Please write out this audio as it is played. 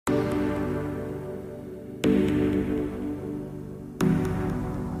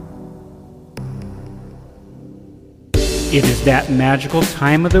It is that magical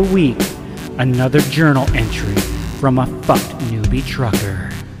time of the week. Another journal entry from a fucked newbie trucker.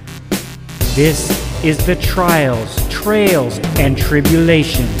 This is the trials, trails, and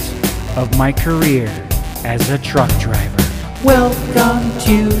tribulations of my career as a truck driver. Welcome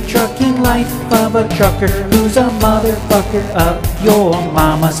to Trucking Life of a Trucker who's a motherfucker up your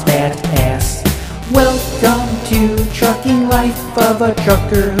mama's fat ass. Welcome to Trucking Life of a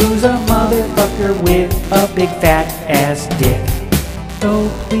Trucker who's a motherfucker with a big fat ass dick. So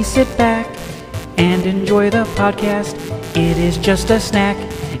please sit back and enjoy the podcast. It is just a snack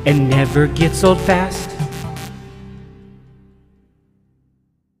and never gets old fast.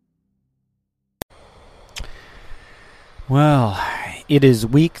 Well, it is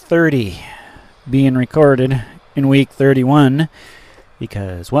week 30 being recorded in week 31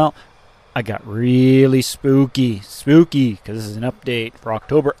 because, well, I got really spooky because this is an update for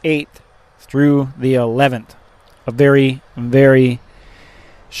October 8th through the 11th. A very, very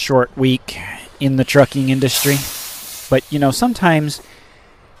short week in the trucking industry. But, you know, sometimes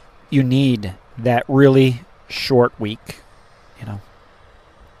you need that really short week, you know.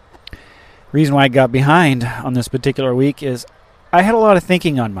 Reason why I got behind on this particular week is I had a lot of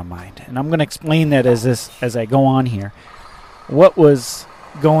thinking on my mind, and I'm going to explain that as I go on here. What was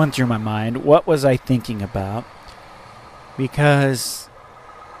going through my mind? What was I thinking about? Because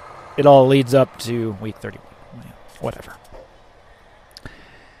it all leads up to week 30. Whatever.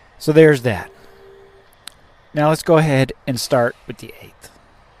 So there's that. Now let's go ahead and start with the 8th.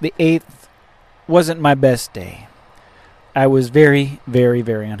 The 8th wasn't my best day. I was very, very,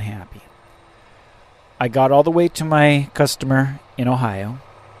 very unhappy. I got all the way to my customer in Ohio.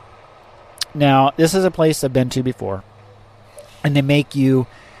 Now, this is a place I've been to before. And they make you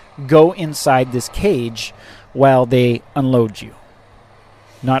go inside this cage while they unload you.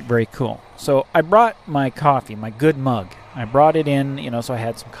 Not very cool. So I brought my coffee, my good mug. I brought it in, you know, so I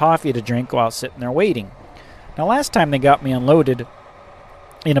had some coffee to drink while sitting there waiting. Now, last time they got me unloaded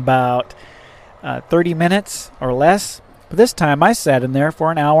in about 30 minutes or less. But this time I sat in there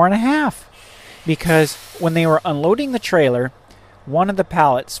for an hour and a half. Because when they were unloading the trailer, one of the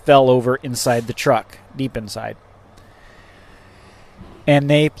pallets fell over inside the truck, deep inside. And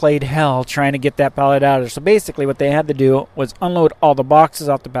they played hell trying to get that pallet out of there. So basically what they had to do was unload all the boxes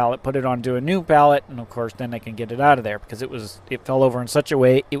off the pallet, put it onto a new pallet, and of course then they can get it out of there because it fell over in such a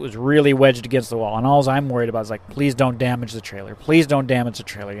way it was really wedged against the wall. And all I'm worried about is like, please don't damage the trailer. Please don't damage the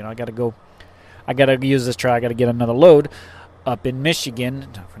trailer. You know, I got to use this trailer. I got to get another load up in Michigan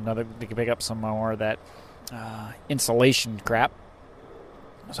to pick up some more of that insulation crap.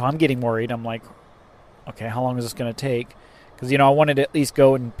 So I'm getting worried. I'm like, okay, how long is this going to take? Because, you know, I wanted to at least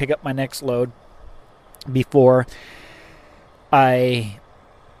go and pick up my next load before I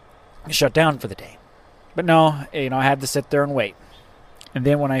shut down for the day. But no, you know, I had to sit there and wait. And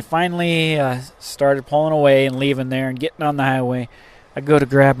then when I finally started pulling away and leaving there and getting on the highway, I go to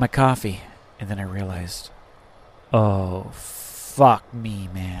grab my coffee. And then I realized, oh, fuck me,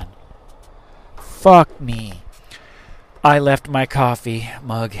 man. Fuck me. I left my coffee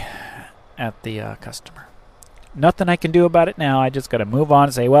mug at the customer. Nothing I can do about it now. I just got to move on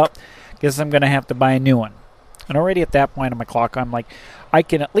and say, well, guess I'm going to have to buy a new one. And already at that point on my clock, I'm like, I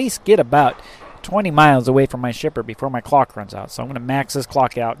can at least get about 20 miles away from my shipper before my clock runs out. So I'm going to max this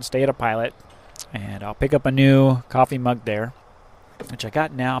clock out and stay at a pilot. And I'll pick up a new coffee mug there, which I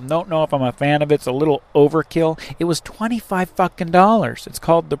got now. I don't know if I'm a fan of it. It's a little overkill. It was $25 fucking dollars. It's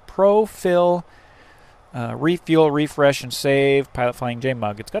called the ProFill Refuel, Refresh, and Save Pilot Flying J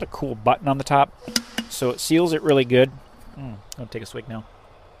mug. It's got a cool button on the top, so it seals it really good. I'll take a swig now.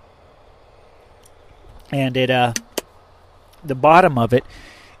 And it, the bottom of it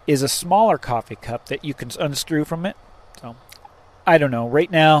is a smaller coffee cup that you can unscrew from it. So, I don't know. Right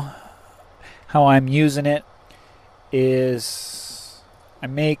now, how I'm using it is I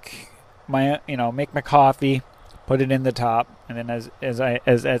make my coffee, put it in the top, and then as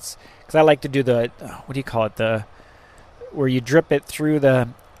because I like to do the what do you call it, where you drip it through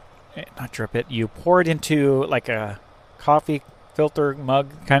you pour it into like a coffee filter mug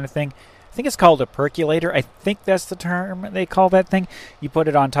kind of thing. I think it's called a percolator. I think that's the term they call that thing. You put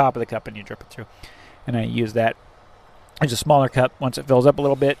it on top of the cup and you drip it through, and I use that as a smaller cup once it fills up a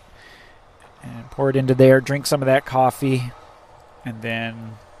little bit, and pour it into there, drink some of that coffee, and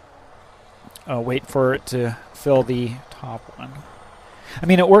then wait for it to fill the top one. I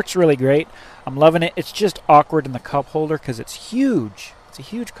mean, it works really great. I'm loving it. It's just awkward in the cup holder because it's huge. It's a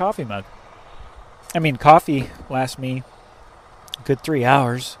huge coffee mug. I mean, coffee lasts me a good 3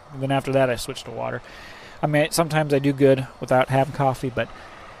 hours. And then after that, I switch to water. I mean, sometimes I do good without having coffee, but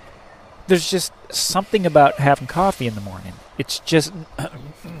there's just something about having coffee in the morning. It's just,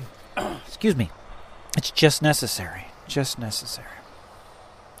 excuse me, it's just necessary. Just necessary.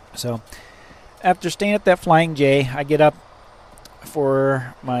 So, after staying at that Flying J, I get up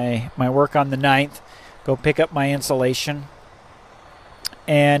for my work on the 9th, go pick up my insulation,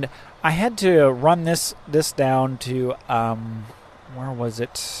 and I had to run this down to, where was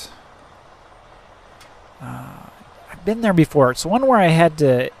it? I've been there before. It's one where I had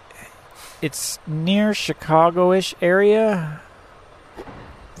to, it's near Chicago-ish area. I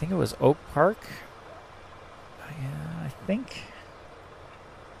think it was Oak Park. Yeah, I think.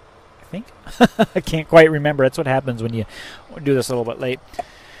 I can't quite remember. That's what happens when you do this a little bit late.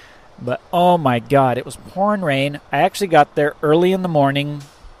 But, oh my God, it was pouring rain. I actually got there early in the morning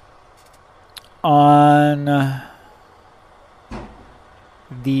on the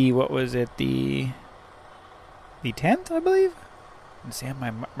 10th, I believe? Let's see,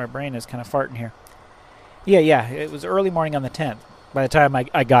 my brain is kind of farting here. Yeah, it was early morning on the 10th by the time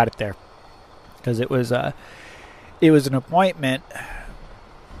I got it there. Because it was an appointment,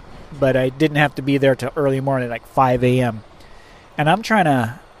 but I didn't have to be there till early morning, like 5 a.m. And I'm trying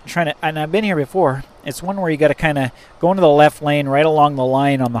to, and I've been here before. It's one where you got to kind of go into the left lane right along the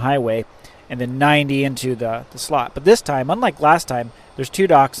line on the highway, and then 90 into the slot. But this time, unlike last time, there's 2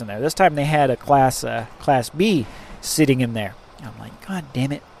 docks in there. This time they had a Class B sitting in there. I'm like, God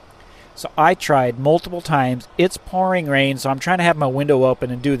damn it. So I tried multiple times. It's pouring rain, so I'm trying to have my window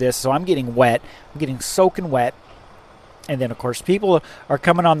open and do this. So I'm getting wet. I'm getting soaking wet. And then, of course, people are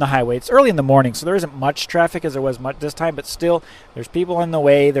coming on the highway. It's early in the morning, so there isn't much traffic as there was this time. But still, there's people in the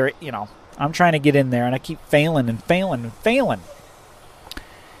way. I'm trying to get in there, and I keep failing.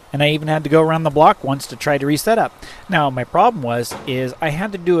 And I even had to go around the block once to try to reset up. Now, my problem is I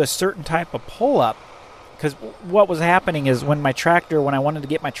had to do a certain type of pull-up. Because what was happening is when I wanted to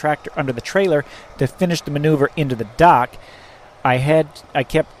get my tractor under the trailer to finish the maneuver into the dock, I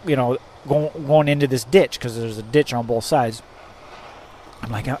kept, going into this ditch because there's a ditch on both sides.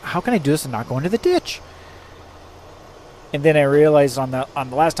 I'm like, how can I do this and not go into the ditch? And then I realized on the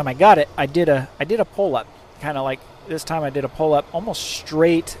last time I got it, I did a pull up, kind of like this time I did a pull up almost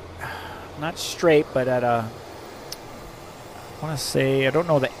straight, not straight, but at I want to say, I don't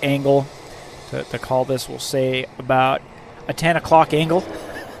know the angle to call this. We'll say about a 10 o'clock angle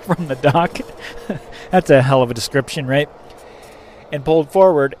from the dock. That's a hell of a description, right? And pulled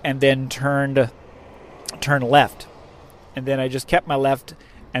forward and then turned left. And then I just kept my left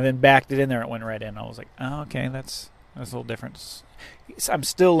and then backed it in there. It went right in. I was like, oh, okay, that's a little different. I'm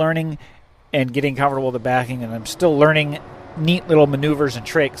still learning and getting comfortable with the backing, and I'm still learning neat little maneuvers and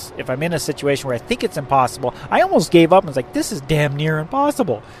tricks. If I'm in a situation where I think it's impossible, I almost gave up and was like, this is damn near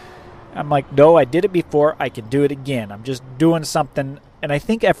impossible. I'm like, no, I did it before. I can do it again. I'm just doing something. And I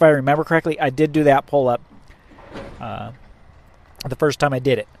think if I remember correctly, I did do that pull-up the first time I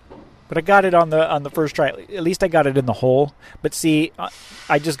did it. But I got it on the first try. At least I got it in the hole. But see,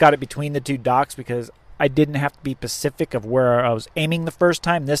 I just got it between the 2 docks because I didn't have to be specific of where I was aiming the first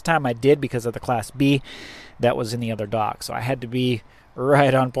time. This time I did because of the Class B that was in the other dock. So I had to be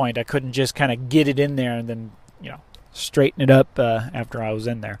right on point. I couldn't just kind of get it in there and then, straighten it up after I was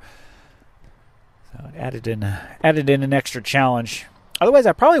in there. So it added in an extra challenge. Otherwise,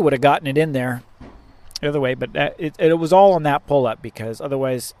 I probably would have gotten it in there the other way, but it was all on that pull-up because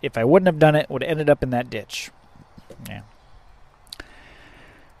otherwise, if I wouldn't have done it, would have ended up in that ditch. Yeah.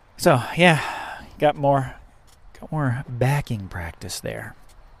 So, yeah, got more backing practice there.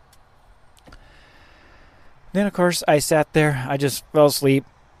 Then, of course, I sat there. I just fell asleep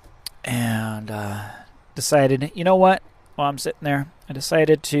and decided, you know what? While I'm sitting there, I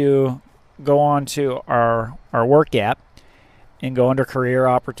decided to go on to our work app and go under career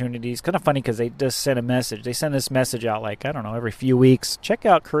opportunities. Kind of funny because they just sent a message. They send this message out like, I don't know, every few weeks. Check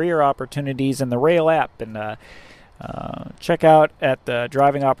out career opportunities in the Rail app and check out at the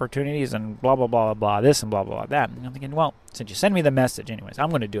driving opportunities and blah, blah, blah, blah, this and blah, blah, blah, that. And I'm thinking, well, since you send me the message anyways, I'm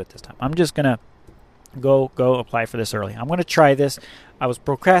going to do it this time. I'm just going to go apply for this early. I'm going to try this. I was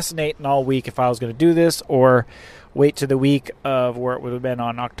procrastinating all week if I was going to do this or wait to the week of where it would have been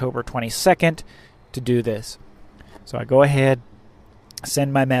on October 22nd to do this. So I go ahead,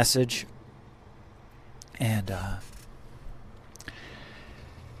 send my message, and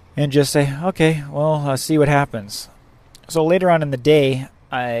just say, okay, well, I'll see what happens. So later on in the day,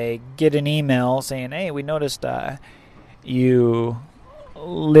 I get an email saying, hey, we noticed you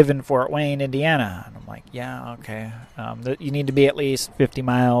live in Fort Wayne, Indiana. And I'm like, yeah, okay. You need to be at least 50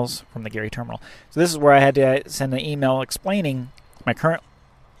 miles from the Gary terminal. So this is where I had to send an email explaining my current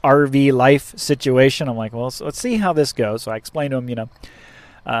RV life situation. I'm like, well, so let's see how this goes. So I explained to him,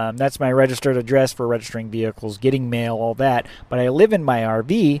 That's my registered address for registering vehicles, getting mail, all that. But I live in my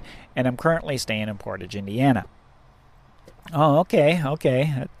RV, and I'm currently staying in Portage, Indiana. Oh, okay.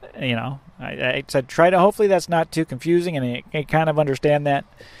 I said, hopefully that's not too confusing, and I kind of understand that.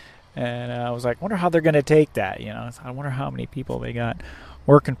 And I was like, wonder how they're going to take that, I wonder how many people they got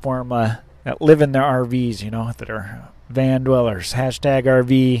working for them that live in their RVs, that are van dwellers. Hashtag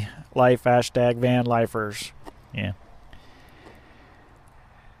RV life, hashtag van lifers. Yeah.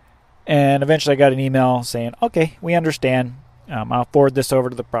 And eventually I got an email saying, okay, we understand. I'll forward this over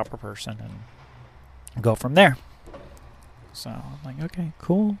to the proper person and go from there. So I'm like, okay,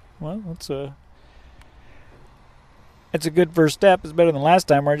 cool. Well, it's a good first step. It's better than last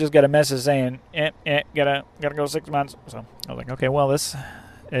time where I just got a message saying, gotta go 6 months. So I was like, okay, well, this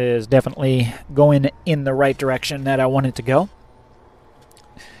is definitely going in the right direction that I wanted to go.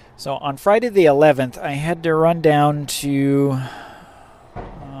 So on Friday the 11th, I had to run down to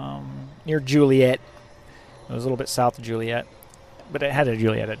near Juliet. It was a little bit south of Juliet, but it had a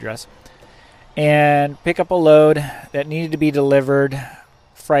Juliet address. And pick up a load that needed to be delivered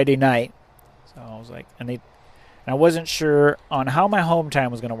Friday night. So I was like, I wasn't sure on how my home time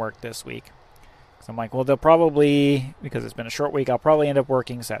was going to work this week. So I'm like, well, they'll probably, because it's been a short week, I'll probably end up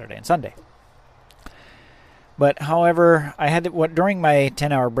working Saturday and Sunday. But however, I had to, during my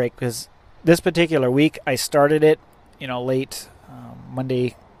 10-hour break, because this particular week I started it, late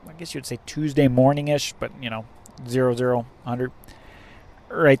Monday, I guess you'd say Tuesday morning-ish, but 00:00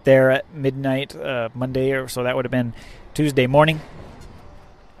 right there at midnight Monday, or so that would have been Tuesday morning.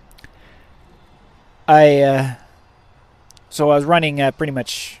 So I was running pretty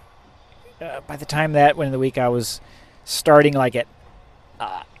much, by the time that went in the week, I was starting like at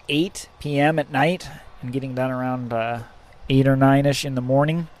 8 p.m. at night and getting done around 8 or 9-ish in the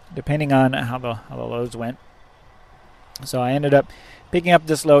morning, depending on how the loads went. So I ended up picking up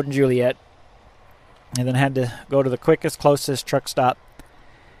this load in Juliet and then had to go to the closest truck stop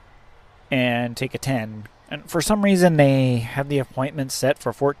and take a 10. And for some reason, they had the appointment set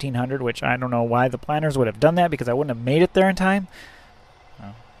for 1400, which I don't know why the planners would have done that, because I wouldn't have made it there in time.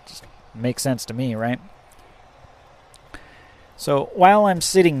 Well, just makes sense to me, right? So while I'm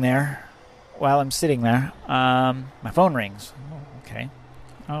sitting there, my phone rings.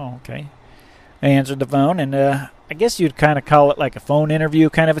 Oh, okay. I answered the phone, and I guess you'd kind of call it like a phone interview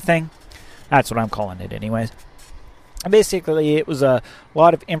kind of a thing. That's what I'm calling it anyways. Basically, it was a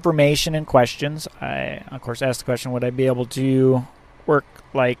lot of information and questions. I, of course, asked the question, would I be able to work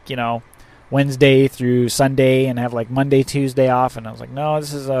like, Wednesday through Sunday and have like Monday, Tuesday off? And I was like, no,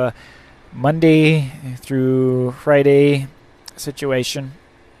 this is a Monday through Friday situation.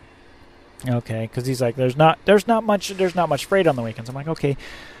 Okay, because he's like, there's not much freight on the weekends. I'm like, okay,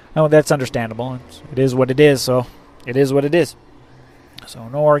 no, that's understandable. It is what it is, so it is what it is. So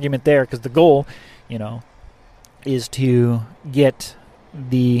no argument there, because the goal, is to get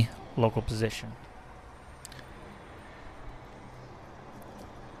the local position.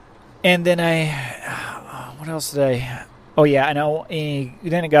 And then what else did I? Oh yeah, I know.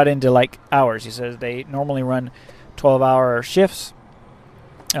 Then it got into like hours. He says they normally run 12-hour shifts.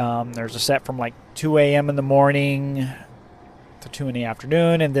 There's a set from like 2 a.m. in the morning to 2 in the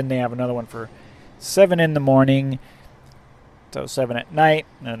afternoon, and then they have another one for 7 in the morning to 7 at night,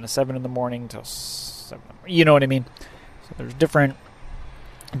 and then the 7 in the morning till 7. You know what I mean? So there's different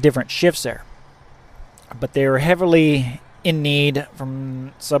shifts there. But they were heavily in need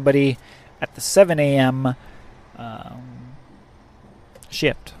from somebody at the 7 a.m.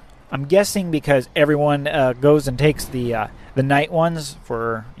 Shift. I'm guessing because everyone goes and takes the night ones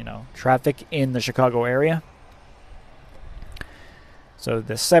for traffic in the Chicago area. So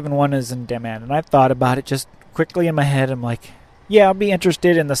the 7 one is in demand, and I thought about it just quickly in my head. I'm like, yeah, I'll be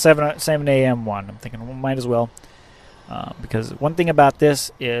interested in the 7 a.m. one. I'm thinking, well, might as well. Because one thing about this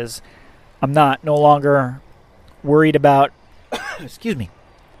is I'm no longer worried about,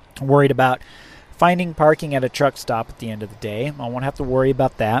 worried about finding parking at a truck stop at the end of the day. I won't have to worry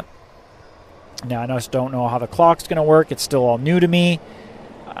about that. Now, I just don't know how the clock's going to work. It's still all new to me.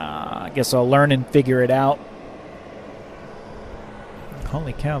 I guess I'll learn and figure it out.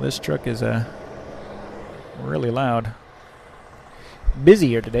 Holy cow, this truck is really loud. Busy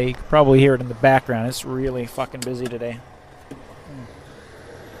here today. You can probably hear it in the background. It's really fucking busy today.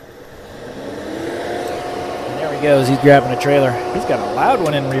 And there he goes. He's grabbing a trailer. He's got a loud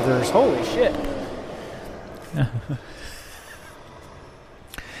one in reverse. Holy shit.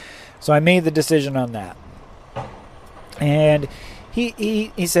 So I made the decision on that. And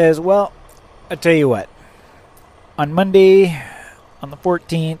he says, well, I tell you what. On Monday, on the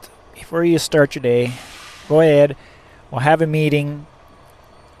 14th, before you start your day, go ahead. We'll have a meeting.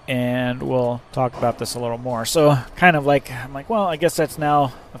 and we'll talk about this a little more. So kind of like, I'm like, well, I guess that's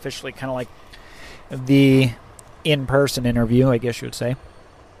now officially kind of like the in-person interview, I guess you would say.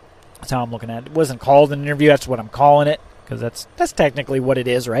 That's how I'm looking at it. It wasn't called an interview. That's what I'm calling it, because that's technically what it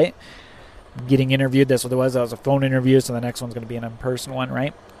is, right? Getting interviewed, that's what it was. That was a phone interview, so the next one's going to be an in-person one,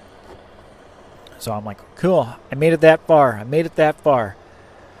 right? So I'm like, cool. I made it that far.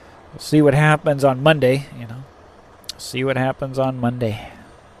 We'll see what happens on Monday, See what happens on Monday.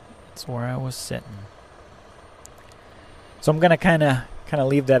 That's where I was sitting. So I'm going to kind of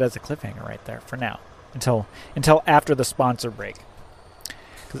leave that as a cliffhanger right there for now, until after the sponsor break.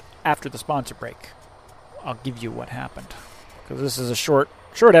 Because after the sponsor break, I'll give you what happened. Because this is a short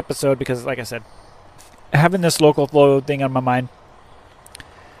episode, because like I said, having this local flow thing on my mind.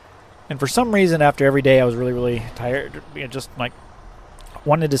 And for some reason, after every day, I was really, really tired. Just like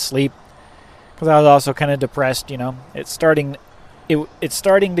wanted to sleep. Because I was also kind of depressed, It's starting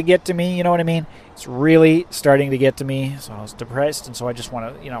to get to me, you know what I mean? It's really starting to get to me. So I was depressed, and so I just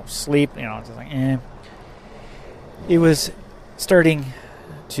want to, sleep. It's just like, It was starting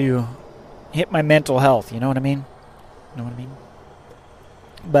to hit my mental health, you know what I mean?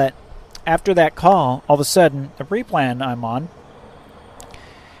 But after that call, all of a sudden, the pre-plan I'm on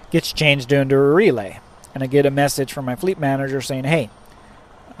gets changed into a relay. And I get a message from my fleet manager saying, hey,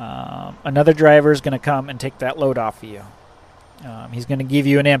 another driver is going to come and take that load off of you. He's going to give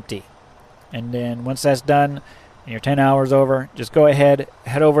you an empty. And then once that's done and your 10 hours over, just go ahead,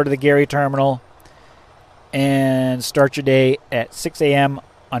 head over to the Gary terminal, and start your day at 6 a.m.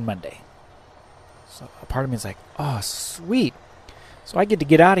 on Monday. So a part of me is like, oh, sweet. So I get to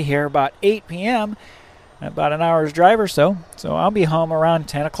get out of here about 8 p.m., about an hour's drive or so. So I'll be home around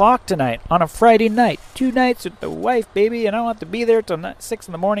 10 o'clock tonight on a Friday night. 2 nights with the wife, baby, and I don't have to be there till 6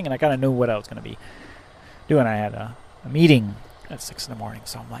 in the morning, and I kind of knew what I was going to be doing. I had a meeting at 6 in the morning,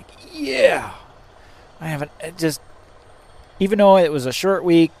 so I'm like, yeah. Even though it was a short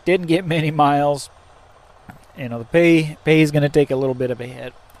week, didn't get many miles, the pay is going to take a little bit of a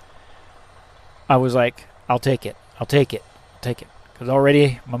hit. I was like, I'll take it. Because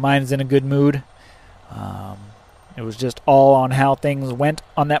already my mind's in a good mood. It was just all on how things went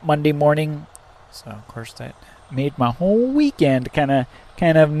on that Monday morning. So, of course, that made my whole weekend kind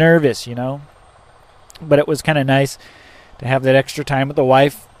of nervous, But it was kind of nice to have that extra time with the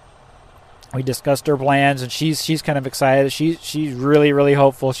wife. We discussed her plans, and she's kind of excited. She's really, really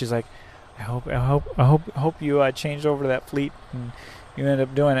hopeful. She's like, I hope you changed over to that fleet and you end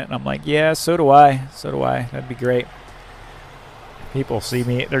up doing it. And I'm like, yeah, so do I. That'd be great. People see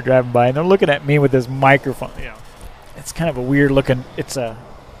me, they're driving by, and they're looking at me with this microphone. It's kind of a weird looking, it's a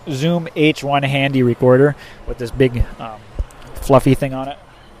Zoom H1 handy recorder with this big fluffy thing on it.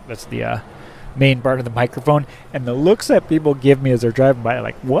 That's the main part of the microphone. And the looks that people give me as they're driving by,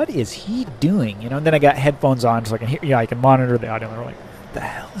 like, what is he doing? And then I got headphones on so I can hear, I can monitor the audio. And they're like, what the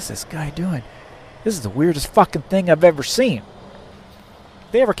hell is this guy doing? This is the weirdest fucking thing I've ever seen.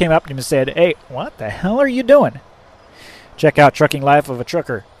 If they ever came up to him and said, hey, what the hell are you doing? Check out Trucking Life of a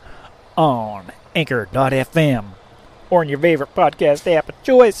Trucker on Anchor.fm or in your favorite podcast app of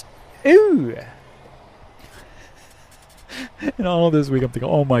choice. Ooh. And all this week I'm thinking,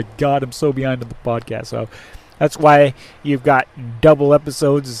 oh my God, I'm so behind on the podcast. So that's why you've got double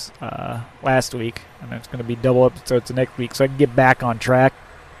episodes last week. And it's going to be double episodes the next week so I can get back on track.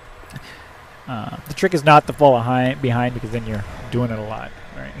 The trick is not to fall behind because then you're doing it a lot.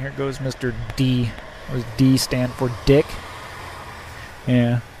 All right, here goes Mr. D. What does D stand for? Dick.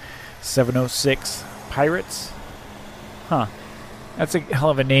 Yeah. 706 Pirates. Huh. That's a hell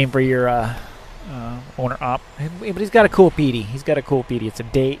of a name for your owner op. But he's got a cool PD. It's a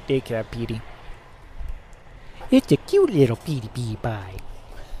day cab PD. It's a cute little PD pie.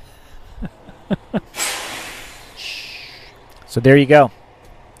 So there you go.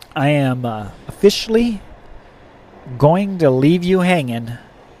 I am officially going to leave you hanging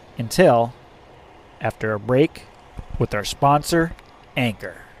until after a break with our sponsor,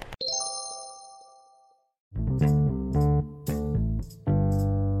 Anchor.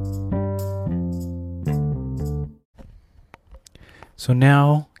 So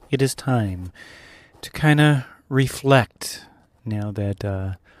now it is time to kind of reflect now that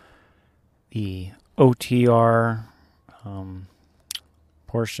the OTR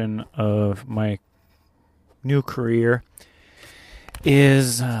portion of my new career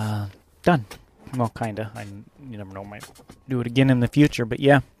is done. Well, kind of. You never know, might do it again in the future. But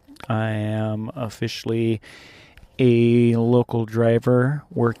yeah, I am officially a local driver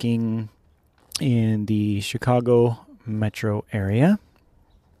working in the Chicago metro area.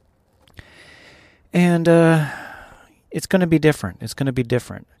 And it's going to be different.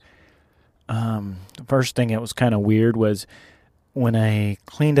 the first thing that was kind of weird was when I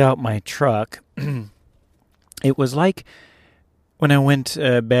cleaned out my truck. It was like when I went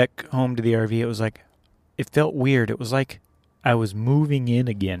back home to the RV, it was like, it felt weird. It was like I was moving in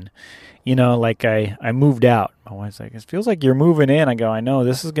again. Like I moved out. My wife's like, it feels like you're moving in. I go, I know,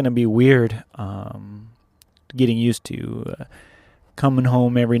 this is going to be weird. Getting used to coming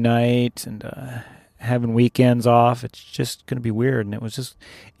home every night and having weekends off. It's just going to be weird. And it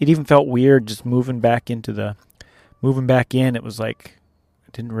even felt weird just moving back in. It was like, I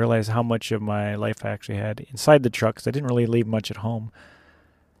didn't realize how much of my life I actually had inside the truck, because I didn't really leave much at home,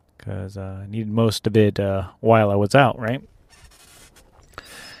 because I needed most of it while I was out, right?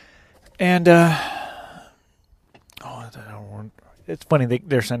 And it's funny,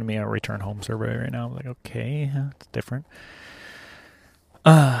 they're sending me a return home survey right now. I'm like, okay, it's different.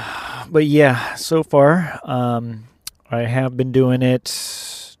 But yeah, so far, I have been doing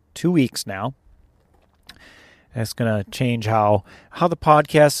it 2 weeks now. It's going to change how the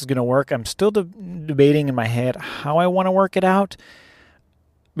podcast is going to work. I'm still debating in my head how I want to work it out,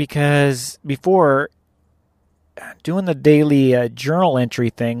 because before, doing the daily journal entry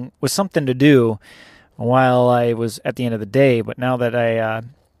thing was something to do while I was at the end of the day. But now that I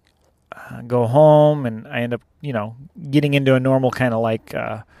go home and I end up, getting into a normal kind of like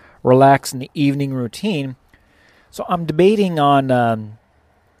relax in the evening routine. So I'm debating on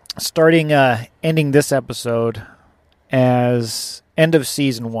ending this episode as end of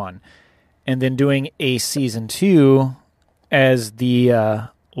season 1, and then doing a season 2 as the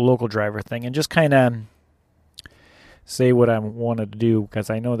local driver thing, and just kind of say what I wanted to do, because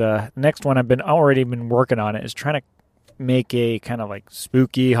I know the next one I've already been working on it is trying to make a kind of like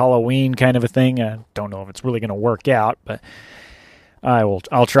spooky Halloween kind of a thing. I don't know if it's really going to work out, but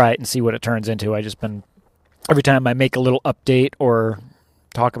I'll try it and see what it turns into. Every time I make a little update or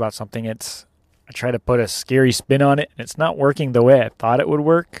talk about something, I try to put a scary spin on it, and it's not working the way I thought it would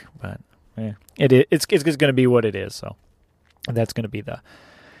work, but it's going to be what it is. So that's going to be the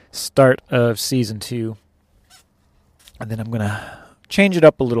start of season 2. And then I'm going to change it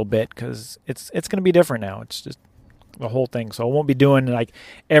up a little bit, because it's going to be different now. It's just the whole thing. So I won't be doing like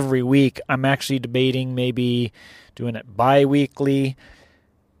every week. I'm actually debating maybe doing it bi-weekly,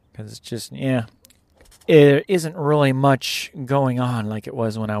 because it's just, it isn't really much going on like it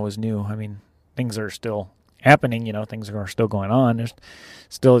was when I was new. I mean, things are still happening, things are still going on. There's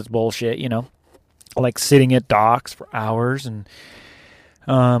still this bullshit, like sitting at docks for hours and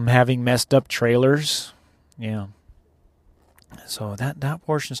having messed up trailers. Yeah. So that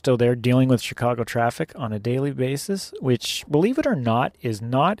portion's still there, dealing with Chicago traffic on a daily basis, which, believe it or not, is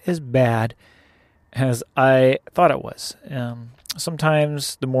not as bad as I thought it was.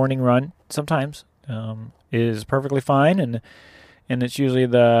 Sometimes the morning run, is perfectly fine, and it's usually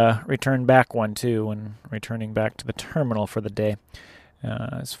the return back one too, when returning back to the terminal for the day.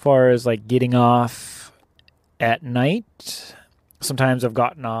 As far as like getting off at night, sometimes I've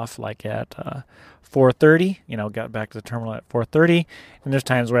gotten off like at 4:30, got back to the terminal at 4:30, and there's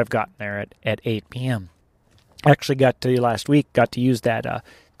times where I've gotten there at 8 p.m. I actually got to use that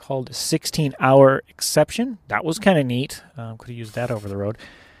called 16-hour exception. That was kind of neat. Could have used that over the road.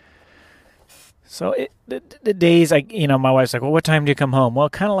 So the days, my wife's like, well, what time do you come home? Well,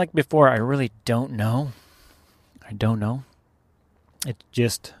 kind of like before, I really don't know. It's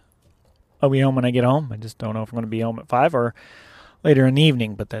just, I'll be home when I get home. I just don't know if I'm going to be home at 5 or later in the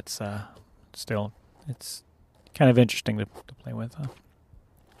evening, but that's still, it's kind of interesting to play with.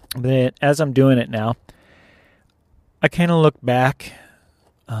 But as I'm doing it now, I kind of look back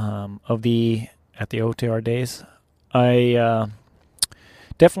at the OTR days. I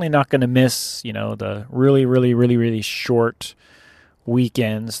definitely not going to miss, the really, really, really, really short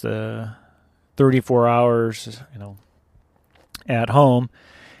weekends, the 34 hours, at home,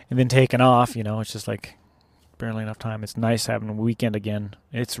 and then taking off. It's just like barely enough time. It's nice having a weekend again.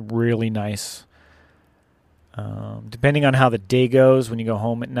 It's really nice. Depending on how the day goes, when you go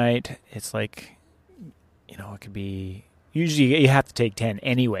home at night, it's like, it could be, usually you have to take 10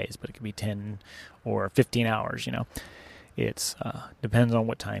 anyways, but it could be 10 or 15 hours, It's depends on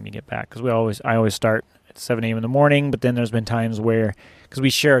what time you get back, because I always start at 7 a.m. in the morning, but then there's been times where, because we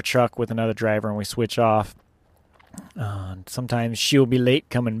share a truck with another driver and we switch off, sometimes she'll be late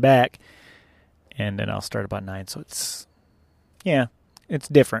coming back, and then I'll start about 9. So it's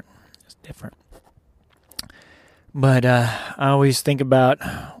different. It's different. But I always think about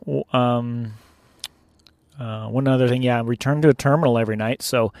one other thing. Yeah, I return to a terminal every night,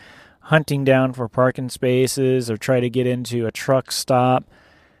 so hunting down for parking spaces or try to get into a truck stop,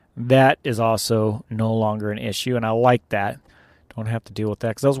 that is also no longer an issue, and I like that. don't have to deal with that.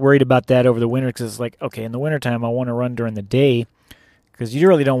 Because I was worried about that over the winter, because it's like, okay, in the wintertime I want to run during the day, because you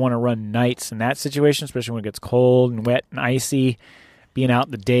really don't want to run nights in that situation, especially when it gets cold and wet and icy. Being out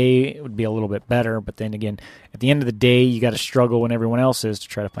in the day would be a little bit better, but then again, at the end of the day, you got to struggle when everyone else is to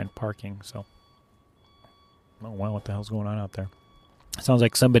try to find parking. So, oh wow, what the hell's going on out there? Sounds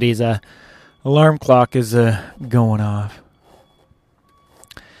like somebody's alarm clock is going off.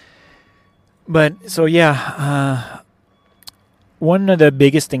 But so yeah, one of the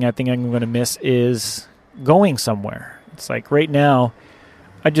biggest thing I think I'm going to miss is going somewhere. It's like right now,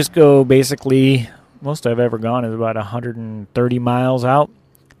 I just go basically. Most I've ever gone is about 130 miles out,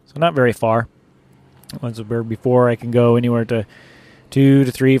 so not very far. Once before, I can go anywhere to 2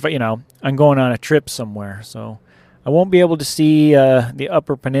 to 3. I'm going on a trip somewhere, so I won't be able to see the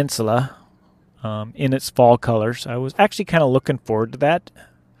Upper Peninsula in its fall colors. I was actually kind of looking forward to that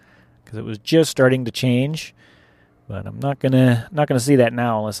because it was just starting to change, but I'm not gonna see that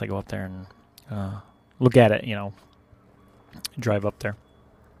now unless I go up there and look at it. Drive up there,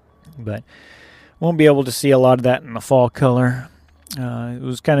 but. Won't be able to see a lot of that in the fall color. It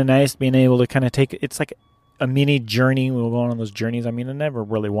was kind of nice being able to kind of take it's like a mini journey. We were going on those journeys. I mean, I never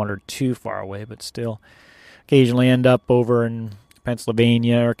really wandered too far away, but still occasionally end up over in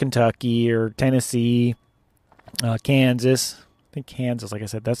Pennsylvania or Kentucky or Tennessee, Kansas. I think Kansas, like I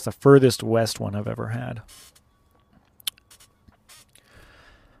said, that's the furthest west one I've ever had.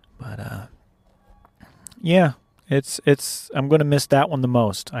 But yeah, I'm going to miss that one the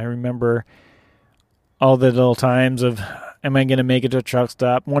most. I remember all the little times of, am I going to make it to a truck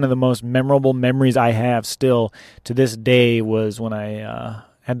stop? One of the most memorable memories I have still to this day was when I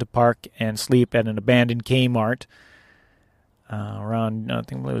had to park and sleep at an abandoned Kmart around, I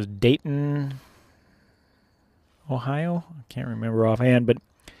think it was Dayton, Ohio. I can't remember offhand, but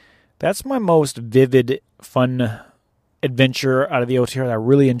that's my most vivid, fun adventure out of the OTR. I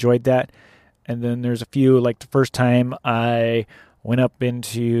really enjoyed that. And then there's a few, like the first time I went up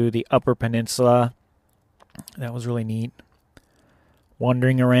into the Upper Peninsula. That was really neat.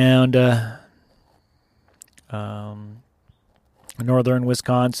 Wandering around northern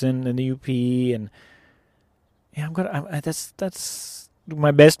Wisconsin and the UP, and yeah, that's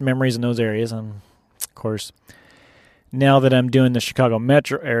my best memories in those areas. Of course, now that I'm doing the Chicago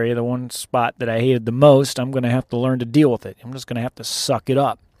metro area, the one spot that I hated the most, I'm going to have to learn to deal with it. I'm just going to have to suck it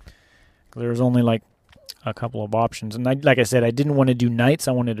up. There's only like a couple of options, and like I said, I didn't want to do nights.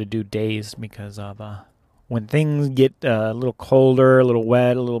 I wanted to do days because of when things get a little colder, a little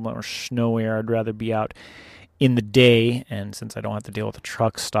wet, a little more snowier, I'd rather be out in the day. And since I don't have to deal with a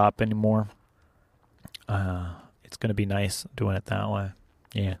truck stop anymore, it's going to be nice doing it that way.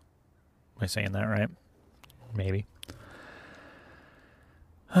 Yeah. Am I saying that right? Maybe.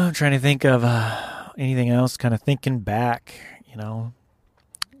 I'm trying to think of anything else, kind of thinking back, going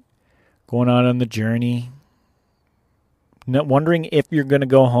on the journey. Not wondering if you're going to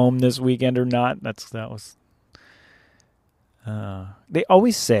go home this weekend or not. They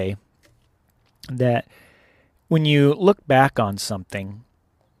always say that when you look back on something,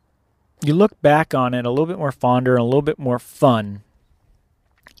 you look back on it a little bit more fonder and a little bit more fun,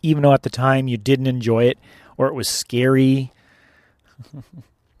 even though at the time you didn't enjoy it or it was scary.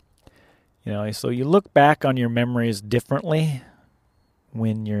 So you look back on your memories differently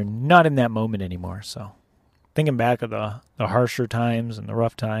when you're not in that moment anymore. So thinking back of the harsher times and the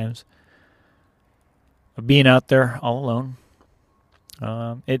rough times of being out there all alone.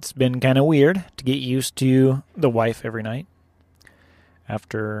 It's been kind of weird to get used to the wife every night.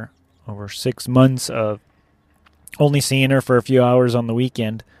 After over 6 months of only seeing her for a few hours on the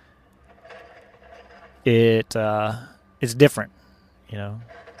weekend, it's different,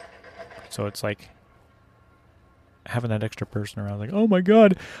 So it's like having that extra person around. Like, oh my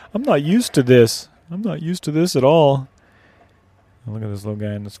God, I'm not used to this. I'm not used to this at all. And look at this little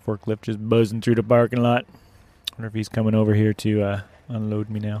guy in this forklift just buzzing through the parking lot. I wonder if he's coming over here to unload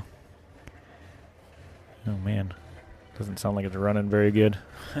me now. Oh man, doesn't sound like it's running very good.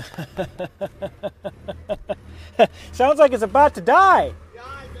 Sounds like it's about to die.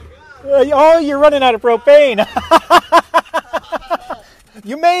 Oh, you're running out of propane.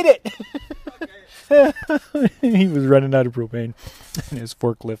 You made it. He was running out of propane in his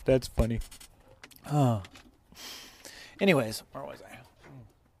forklift. That's funny. Oh. Anyways, where was I?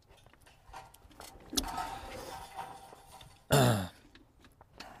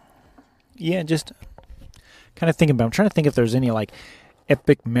 Yeah, just kind of thinking about. I'm trying to think if there's any like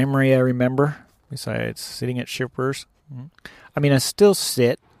epic memory I remember besides sitting at shippers. I mean, I still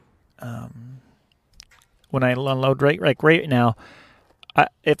sit when I unload right now.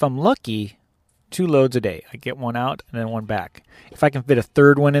 If I'm lucky, 2 loads a day. I get one out and then one back. If I can fit a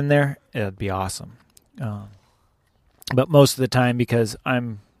third one in there, it'd be awesome. But most of the time, because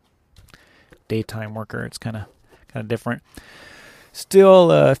I'm daytime worker, it's kind of different.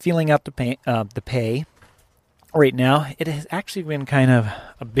 Still feeling out the pay right now. It has actually been kind of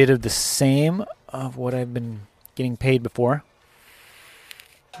a bit of the same of what I've been getting paid before.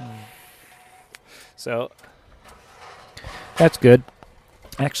 So that's good.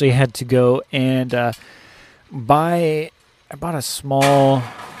 I actually had to go and I bought a small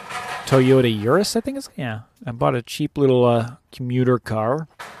Toyota Urus, I think it's, yeah. I bought a cheap little commuter car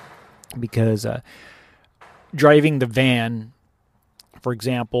because driving the van, for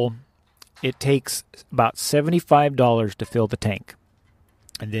example, it takes about $75 to fill the tank.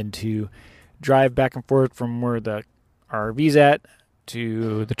 And then to drive back and forth from where the RV's at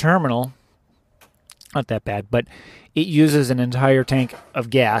to the terminal, not that bad, but it uses an entire tank of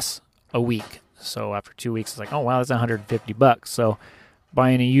gas a week. So after 2 weeks, it's like, oh wow, that's $150. So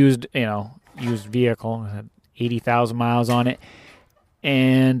buying a used vehicle, 80,000 miles on it,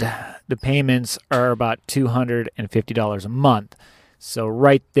 and the payments are about $250 a month. So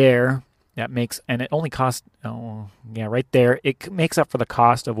right there, that makes, and it only costs, right there, it makes up for the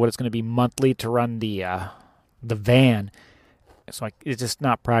cost of what it's going to be monthly to run the van. So it's just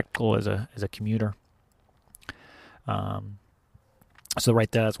not practical as a commuter. So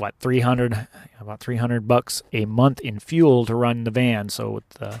right there, that's what, about $300 a month in fuel to run the van. So with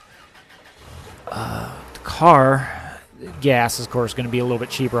the car, gas is of course going to be a little bit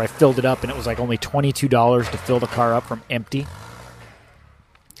cheaper. I filled it up and it was like only $22 to fill the car up from empty.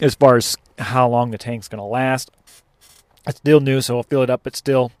 As far as how long the tank's going to last, it's still new, so I'll fill it up. But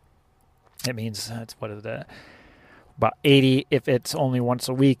still, it means that's what is that? About $80. If it's only once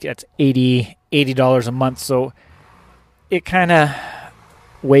a week, it's $80 a month. So it kind of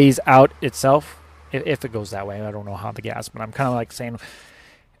weighs out itself if it goes that way. I don't know how the gas, but I'm kind of like saying,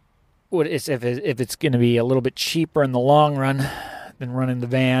 what is if it's going to be a little bit cheaper in the long run than running the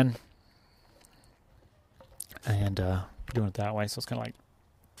van and doing it that way. So it's kind of like,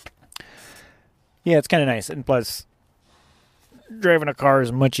 yeah, it's kind of nice. And plus, driving a car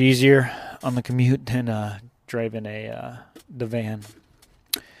is much easier on the commute than driving the van.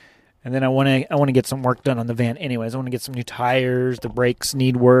 And then I want to get some work done on the van anyways. I want to get some new tires. The brakes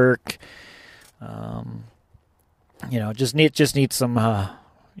need work. Just need some a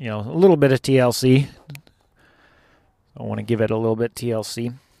little bit of TLC. I want to give it a little bit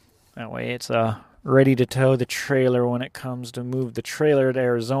TLC. That way it's ready to tow the trailer when it comes to move the trailer to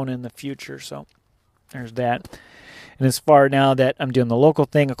Arizona in the future. So there's that. And as far now that I'm doing the local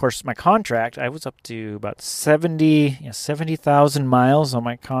thing, of course, my contract, I was up to about 70,000 miles on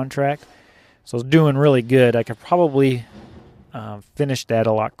my contract. So I was doing really good. I could probably finish that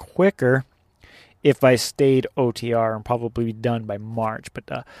a lot quicker if I stayed OTR and probably be done by March.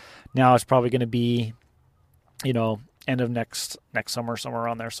 But now it's probably going to be, end of next summer, somewhere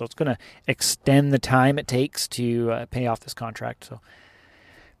around there. So it's going to extend the time it takes to pay off this contract. So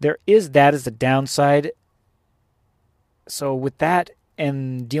there is that as the downside. So with that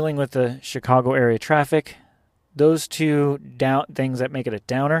and dealing with the Chicago area traffic, those two things that make it a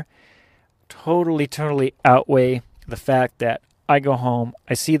downer totally outweigh the fact that I go home,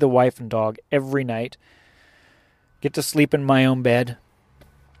 I see the wife and dog every night, get to sleep in my own bed,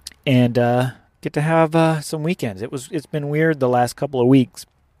 and get to have some weekends. It's been weird the last couple of weeks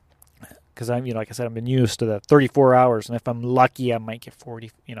because I'm, like I said, I've been used to the 34 hours, and if I'm lucky, I might get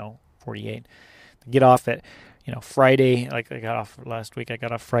 48. Get off at Friday, like I got off last week. I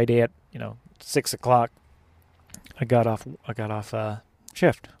got off Friday at 6 o'clock. I got off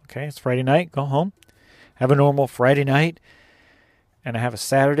shift. Okay, it's Friday night. Go home, have a normal Friday night, and I have a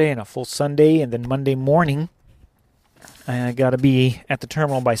Saturday and a full Sunday, and then Monday morning, I got to be at the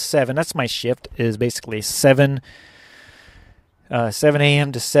terminal by 7. That's my shift. Is basically 7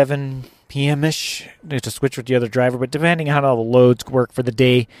 a.m. to 7 p.m.-ish to switch with the other driver. But depending on how the loads work for the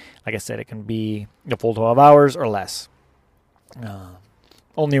day, like I said, it can be a full 12 hours or less.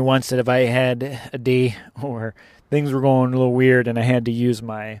 Only once that if I had a day where things were going a little weird and I had to use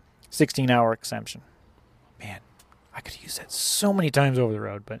my 16-hour exemption. Man, I could use that so many times over the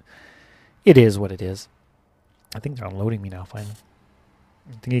road, but it is what it is. I think they're unloading me now, finally.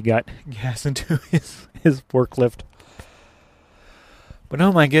 I think he got gas into his forklift. But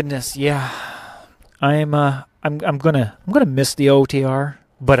oh my goodness, yeah, I'm gonna miss the OTR,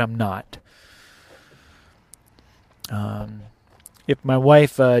 but I'm not. If my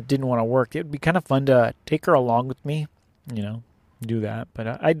wife didn't want to work, it would be kind of fun to take her along with me, do that.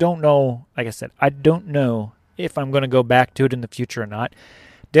 But I don't know. Like I said, I don't know if I'm going to go back to it in the future or not.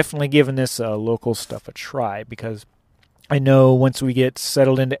 definitely giving this local stuff a try, because I know once we get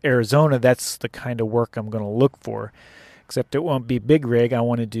settled into Arizona, that's the kind of work I'm going to look for. Except it won't be big rig. I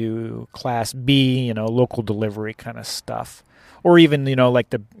want to do Class B, local delivery kind of stuff. Or even, like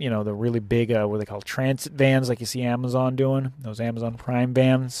the really big, what they call transit vans, like you see Amazon doing, those Amazon Prime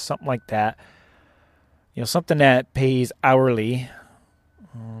vans, something like that. Something that pays hourly,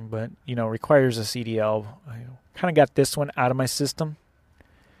 but, requires a CDL. I kind of got this one out of my system.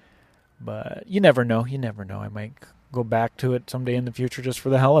 But you never know. I might go back to it someday in the future just for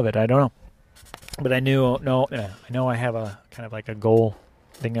the hell of it. I don't know. But I know I have a kind of like a goal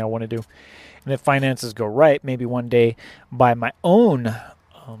thing I want to do. And if finances go right, maybe one day buy my own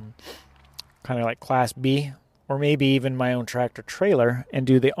kind of like Class B, or maybe even my own tractor trailer and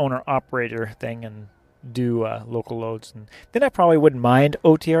do the owner-operator thing and do local loads. And then I probably wouldn't mind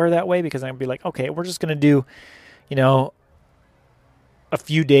OTR that way, because I'd be like, okay, we're just going to do, a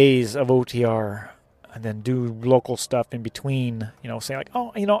few days of OTR and then do local stuff in between, say like,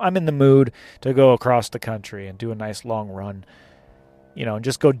 oh, I'm in the mood to go across the country and do a nice long run, and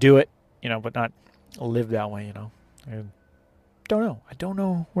just go do it, but not live that way, I don't know. I don't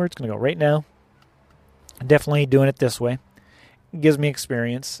know where it's going to go. Right now, I'm definitely doing it this way. It gives me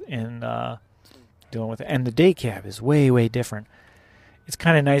experience in dealing with it. And the day cab is way, way different. It's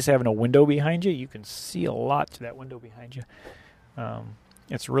kind of nice having a window behind you. You can see a lot through that window behind you.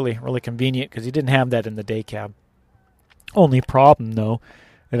 It's really, really convenient because you didn't have that in the day cab. Only problem, though,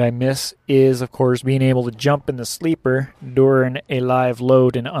 that I miss is, of course, being able to jump in the sleeper during a live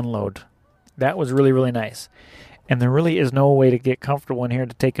load and unload. That was really, really nice. And there really is no way to get comfortable in here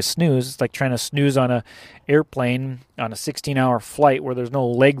to take a snooze. It's like trying to snooze on an airplane on a 16-hour flight where there's no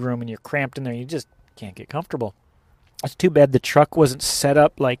leg room and you're cramped in there. You just can't get comfortable. It's too bad the truck wasn't set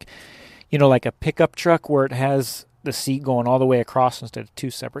up like a pickup truck where it has the seat going all the way across instead of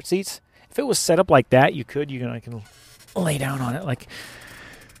two separate seats. If it was set up like that, you can lay down on it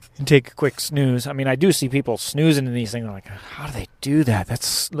and take a quick snooze. I mean, I do see people snoozing in these things. I'm like, how do they do that?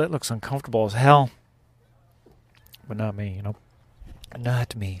 That looks uncomfortable as hell. But not me,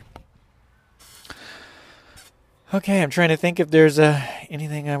 Not me. Okay, I'm trying to think if there's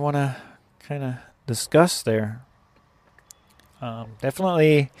anything I want to kind of discuss there.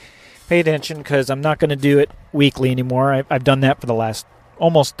 Definitely pay attention, because I'm not going to do it weekly anymore. I've done that for the last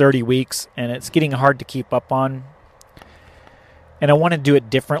almost 30 weeks, and it's getting hard to keep up on. And I want to do it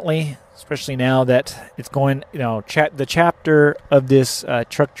differently, especially now that it's going, the chapter of this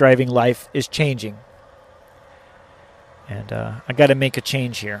truck driving life is changing. And I got to make a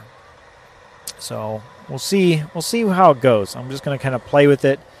change here. So we'll see how it goes. I'm just going to kind of play with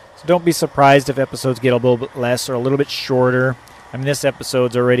it. So don't be surprised if episodes get a little bit less or a little bit shorter. I mean, this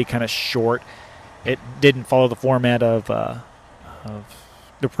episode's already kind of short. It didn't follow the format of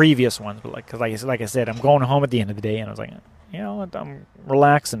the previous ones, but like I said, I'm going home at the end of the day, and I was like, I'm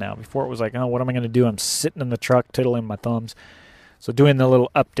relaxing now. Before it was like, oh, what am I going to do? I'm sitting in the truck, twiddling my thumbs. So doing the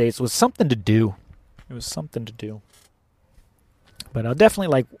little updates was something to do. It was something to do. But I'll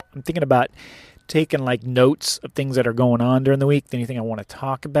definitely I'm thinking about taking notes of things that are going on during the week, anything I want to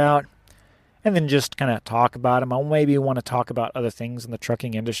talk about. And then just kind of talk about them. I'll maybe want to talk about other things in the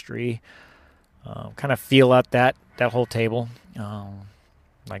trucking industry. Kind of feel out that whole table.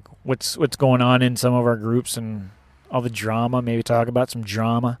 Like what's going on in some of our groups and all the drama. Maybe talk about some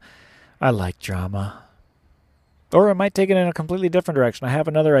drama. I like drama. Or I might take it in a completely different direction. I have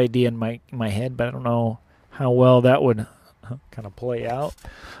another idea in my head, but I don't know how well that would kind of play out.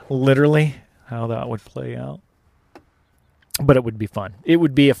 Literally, how that would play out. But it would be fun. It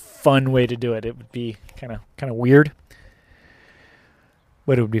would be a fun way to do it. It would be kind of weird,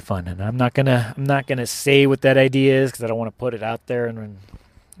 but it would be fun. And I'm not gonna say what that idea is, because I don't want to put it out there and then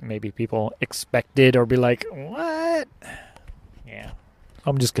maybe people expect it or be like, "What?" Yeah,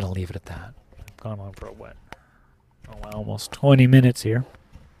 I'm just gonna leave it at that. I've gone on for almost 20 minutes here.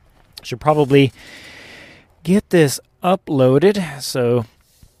 Should probably get this uploaded so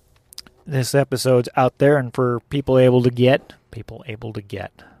this episode's out there, and for people able to get.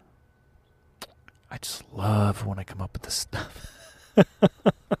 I just love when I come up with this stuff.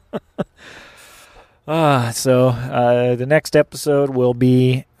 So the next episode will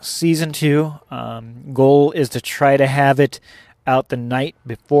be season 2. Goal is to try to have it out the night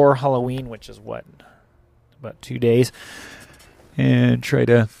before Halloween, which is about 2 days, and try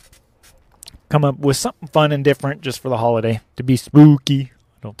to come up with something fun and different just for the holiday to be spooky.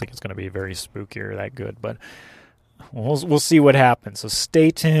 I don't think it's going to be very spooky or that good, but we'll see what happens. So stay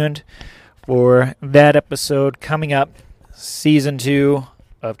tuned for that episode coming up, season 2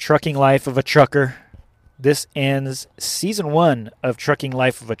 of Trucking Life of a Trucker. this ends Season 1 of Trucking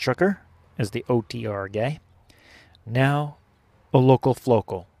Life of a Trucker as the OTR guy. Now, a local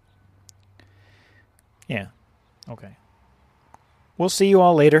flocal. Yeah, okay. We'll see you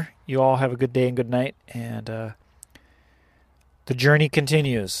all later. You all have a good day and good night. And the journey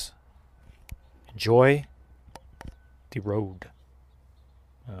continues. Enjoy the road.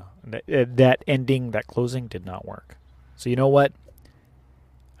 That ending, that closing did not work. So you know what?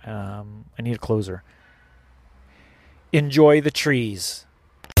 I need a closer. Enjoy the trees.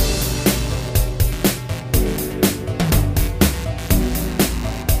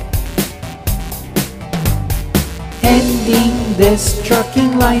 Ending this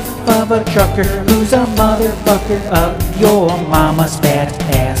trucking life of a trucker who's a motherfucker of your mama's fat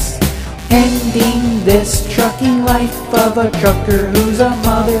ass. Ending this trucking life of a trucker who's a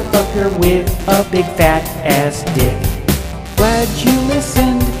motherfucker with a big fat ass dick. Glad you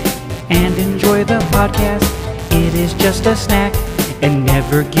listened and enjoy the podcast. It is just a snack and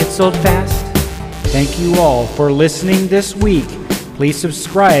never gets old fast. Thank you all for listening this week. Please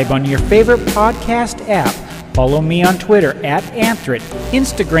subscribe on your favorite podcast app. Follow me on Twitter at Anthrit,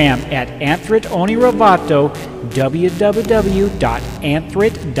 Instagram at AnthritOnirovato,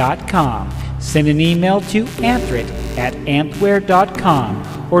 www.anthrit.com. Send an email to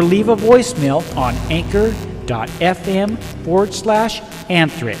anthrit@anthware.com or leave a voicemail on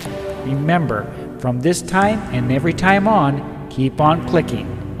anchor.fm/Anthrit. Remember, from this time and every time on, keep on clicking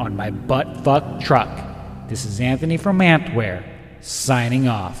on my butt-fuck truck. This is Anthony from Anthware, signing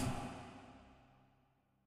off.